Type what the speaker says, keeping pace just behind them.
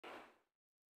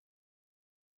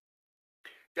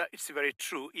Yeah, it's very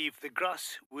true. If the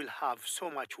grass will have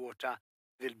so much water,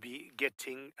 they'll be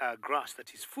getting grass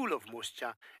that is full of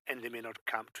moisture and they may not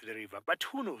come to the river. But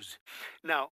who knows?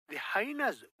 Now, the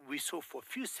hyenas we saw for a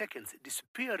few seconds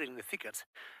disappearing in the thickets,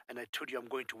 and I told you I'm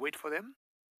going to wait for them.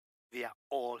 They are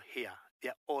all here. They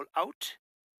are all out,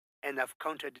 and I've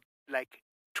counted like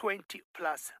 20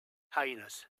 plus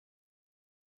hyenas.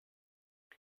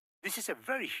 This is a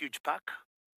very huge pack,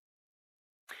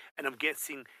 and I'm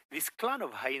guessing this clan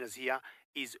of hyenas here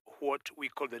is what we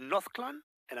call the North Clan,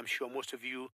 and I'm sure most of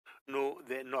you know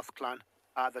the North Clan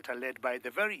that are led by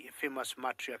the very famous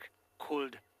matriarch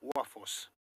called Warforce.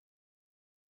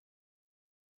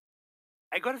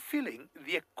 I got a feeling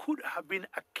there could have been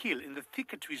a kill in the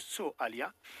thicket we saw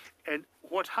earlier, and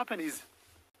what happened is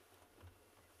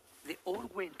they all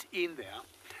went in there,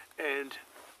 and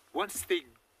once they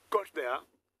got there,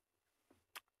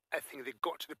 I think they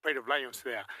got the pride of lions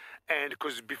there. And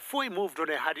because before he moved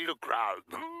on, I had a little growl.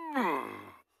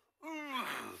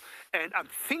 And I'm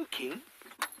thinking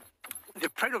the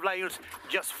pride of lions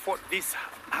just fought these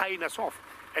hyenas off,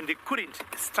 and they couldn't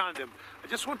stand them. I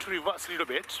just want to reverse a little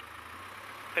bit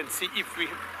and see if we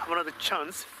have another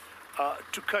chance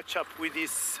to catch up with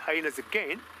these hyenas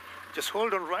again. Just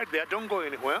hold on right there. Don't go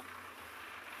anywhere.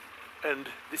 And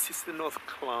this is the North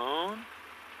Clan.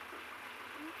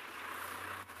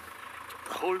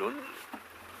 Hold on.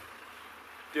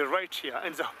 They're right here,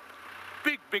 and it's a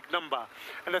big, big number.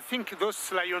 And I think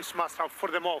those lions must have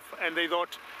fought them off, and they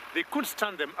thought they couldn't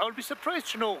stand them. I would be surprised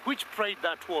to know which pride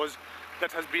that was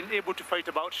that has been able to fight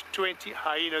about 20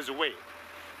 hyenas away.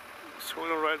 So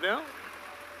hold on right there.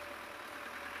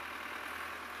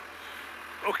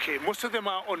 Okay, most of them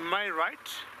are on my right.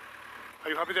 Are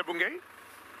you happy there, Bungay?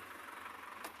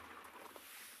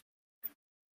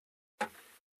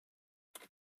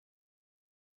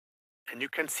 And you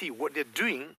can see what they're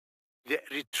doing. They're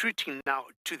retreating now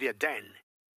to their den.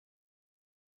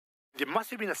 There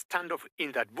must have been a standoff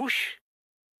in that bush.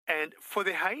 And for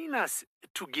the hyenas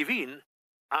to give in,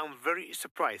 I'm very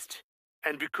surprised.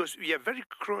 And because we are very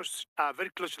close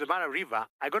to the Mara River,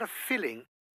 I got a feeling,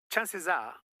 chances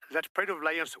are, that Pride of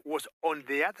Lions was on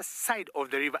the other side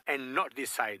of the river and not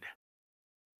this side.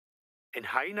 And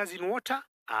hyenas in water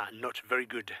are not very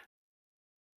good.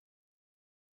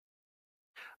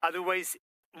 Otherwise,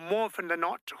 more often than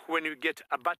not, when you get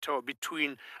a battle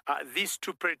between these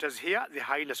two predators here, the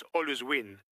hyenas always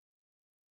win.